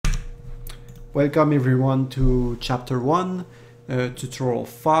Welcome everyone to chapter 1, tutorial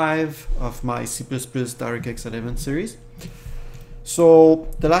 5 of my C++ DirectX11 series. So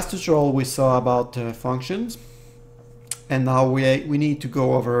the last tutorial we saw about functions, and now we need to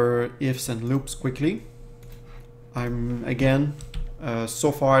go over ifs and loops quickly.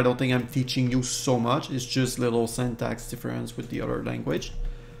 So far I don't think I'm teaching you so much, it's just little syntax difference with the other language.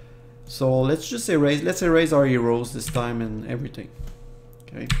 So let's just erase our heroes this time and everything.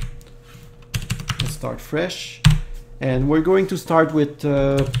 Okay. Let's start fresh, and we're going to start with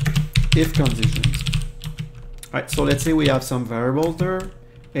if conditions. Alright, so let's say we have some variables there.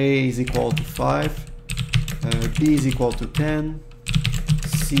 A is equal to 5, B is equal to 10,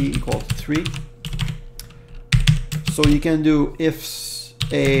 C equal to 3. So you can do ifs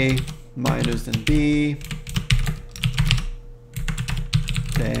A minus than B,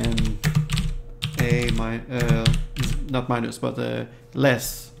 then A not minus, but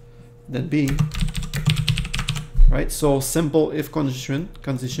less than B. Right, so simple if condition.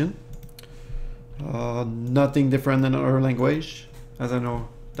 Nothing different than our language, as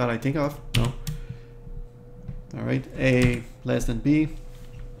I think of. No. All right, A less than B.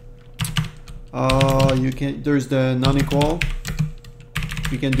 There's the non-equal.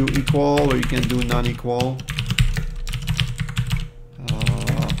 You can do equal or you can do non-equal.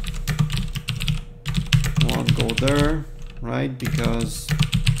 Won't go there, right? Because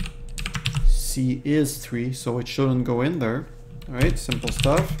C is 3, so it shouldn't go in there. All right, simple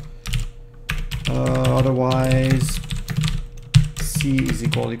stuff. Otherwise, C is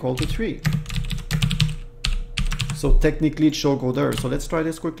equal to 3. So technically it should go there. So let's try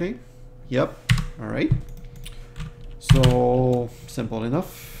this quickly. Yep. All right. So simple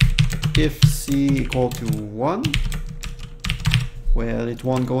enough. If C equal to 1, well, it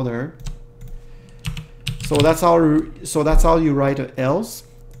won't go there. So that's how you write a else.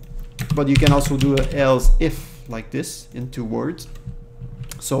 But you can also do a else if like this in 2 words.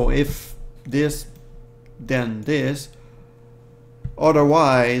 So if this, then this.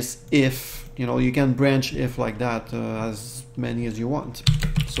 Otherwise, if, you can branch if like that as many as you want.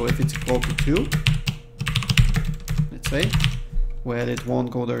 So if it's equal to 2, let's say, well, it won't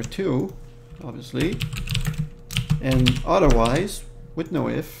go there too, obviously. And otherwise, with no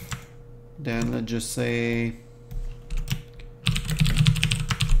if, then let's just say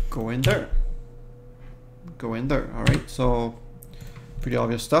go in there. All right, so pretty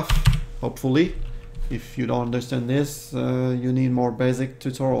obvious stuff, hopefully. If you don't understand this, you need more basic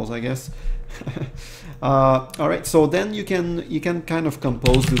tutorials, I guess. All right, so then you can kind of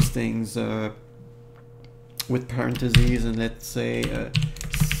compose these things with parentheses, and let's say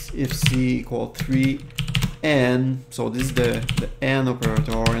if C equal 3 n, so this is the n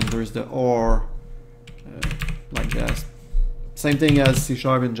operator, and there's the or like that. Same thing as C#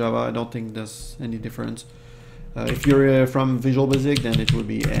 in Java. I don't think there's any difference. If you're from Visual Basic, then it would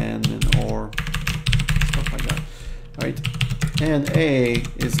be n and or, stuff like that. All right, and A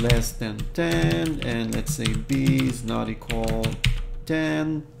is less than 10, and let's say B is not equal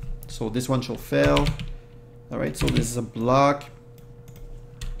 10. So this one shall fail. All right, so this is a block.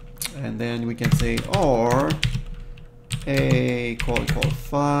 And then we can say or A equal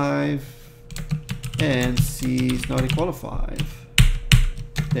 5. And C is not equal to 5,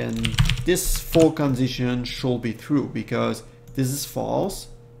 then this full condition should be true because this is false,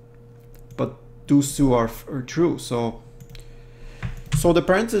 but those two are true. So the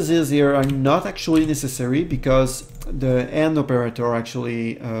parentheses here are not actually necessary because the AND operator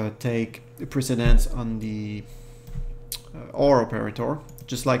actually take precedence on the OR operator,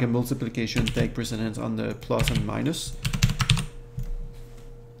 just like a multiplication take precedence on the plus and minus.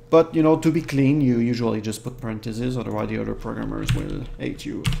 But to be clean, you usually just put parentheses, otherwise the other programmers will hate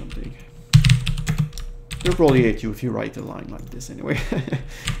you or something. They'll probably hate you if you write a line like this anyway.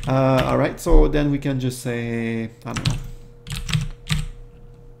 All right, so then we can just say, I don't know.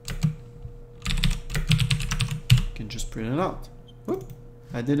 You can just print it out. Whoop,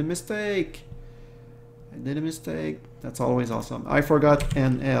 I did a mistake. That's always awesome. I forgot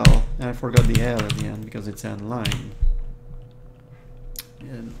NL, and I forgot the L at the end because it's n line.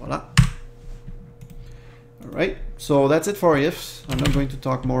 And voila. All right, so that's it for ifs. I'm not going to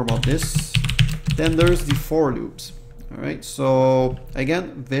talk more about this. Then there's the for loops. All right, so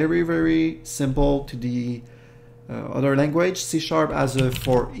again, very, very simple to the other language. C# has a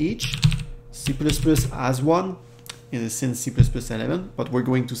for each. C++ has one since C++11, but we're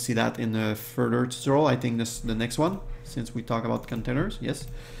going to see that in a further tutorial. I think this the next one, since we talk about containers. Yes.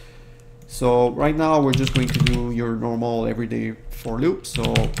 So right now we're just going to do your normal everyday for loop. So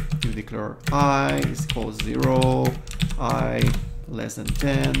you declare I is equal to 0, I less than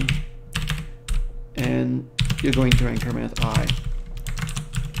 10, and you're going to increment I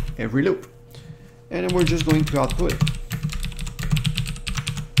every loop. And then we're just going to output it.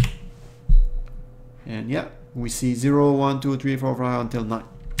 And yeah, we see 0, 1, 2, 3, 4, 5 until 9.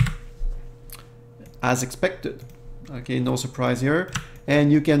 As expected. Okay, no surprise here.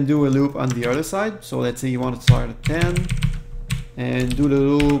 And you can do a loop on the other side. So let's say you want to start at 10 and do the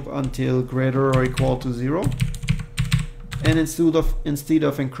loop until greater or equal to 0. And instead of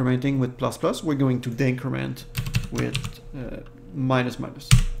incrementing with plus plus, we're going to decrement with minus minus.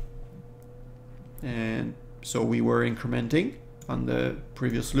 And so we were incrementing on the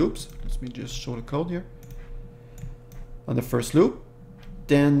previous loops. Let me just show the code here. On the first loop,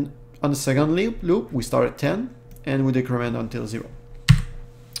 then on the second loop, we start at 10 and we decrement until 0.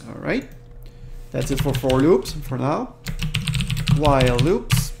 All right, that's it for 4 loops for now. While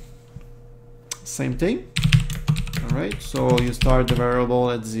loops, same thing. All right, so you start the variable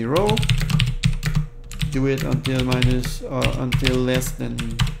at 0, do it until until less than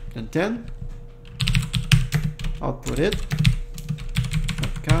 10. Output it,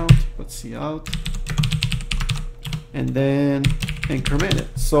 not count, but see out, and then increment it.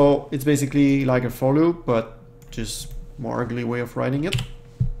 So it's basically like a for loop, but just more ugly way of writing it.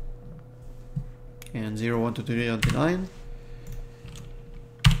 And 0, 1, 2, 3 until 9.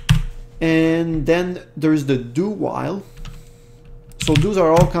 And then there's the do while. So those are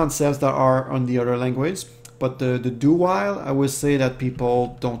all concepts that are on the other language, but the do while, I would say that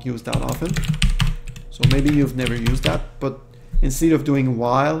people don't use that often. So maybe you've never used that, but instead of doing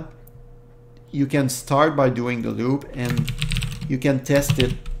while, you can start by doing the loop and you can test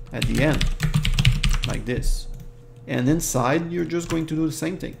it at the end, like this. And inside, you're just going to do the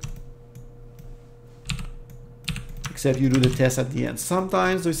same thing. Except you do the test at the end.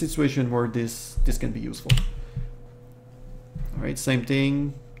 Sometimes there's a situation where this can be useful. All right, same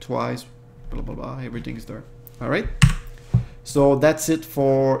thing, twice, blah, blah, blah, everything's there. All right. So that's it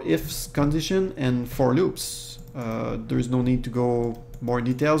for ifs condition and for loops. There's no need to go more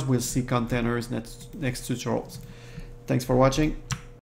details. We'll see containers next tutorials. Thanks for watching.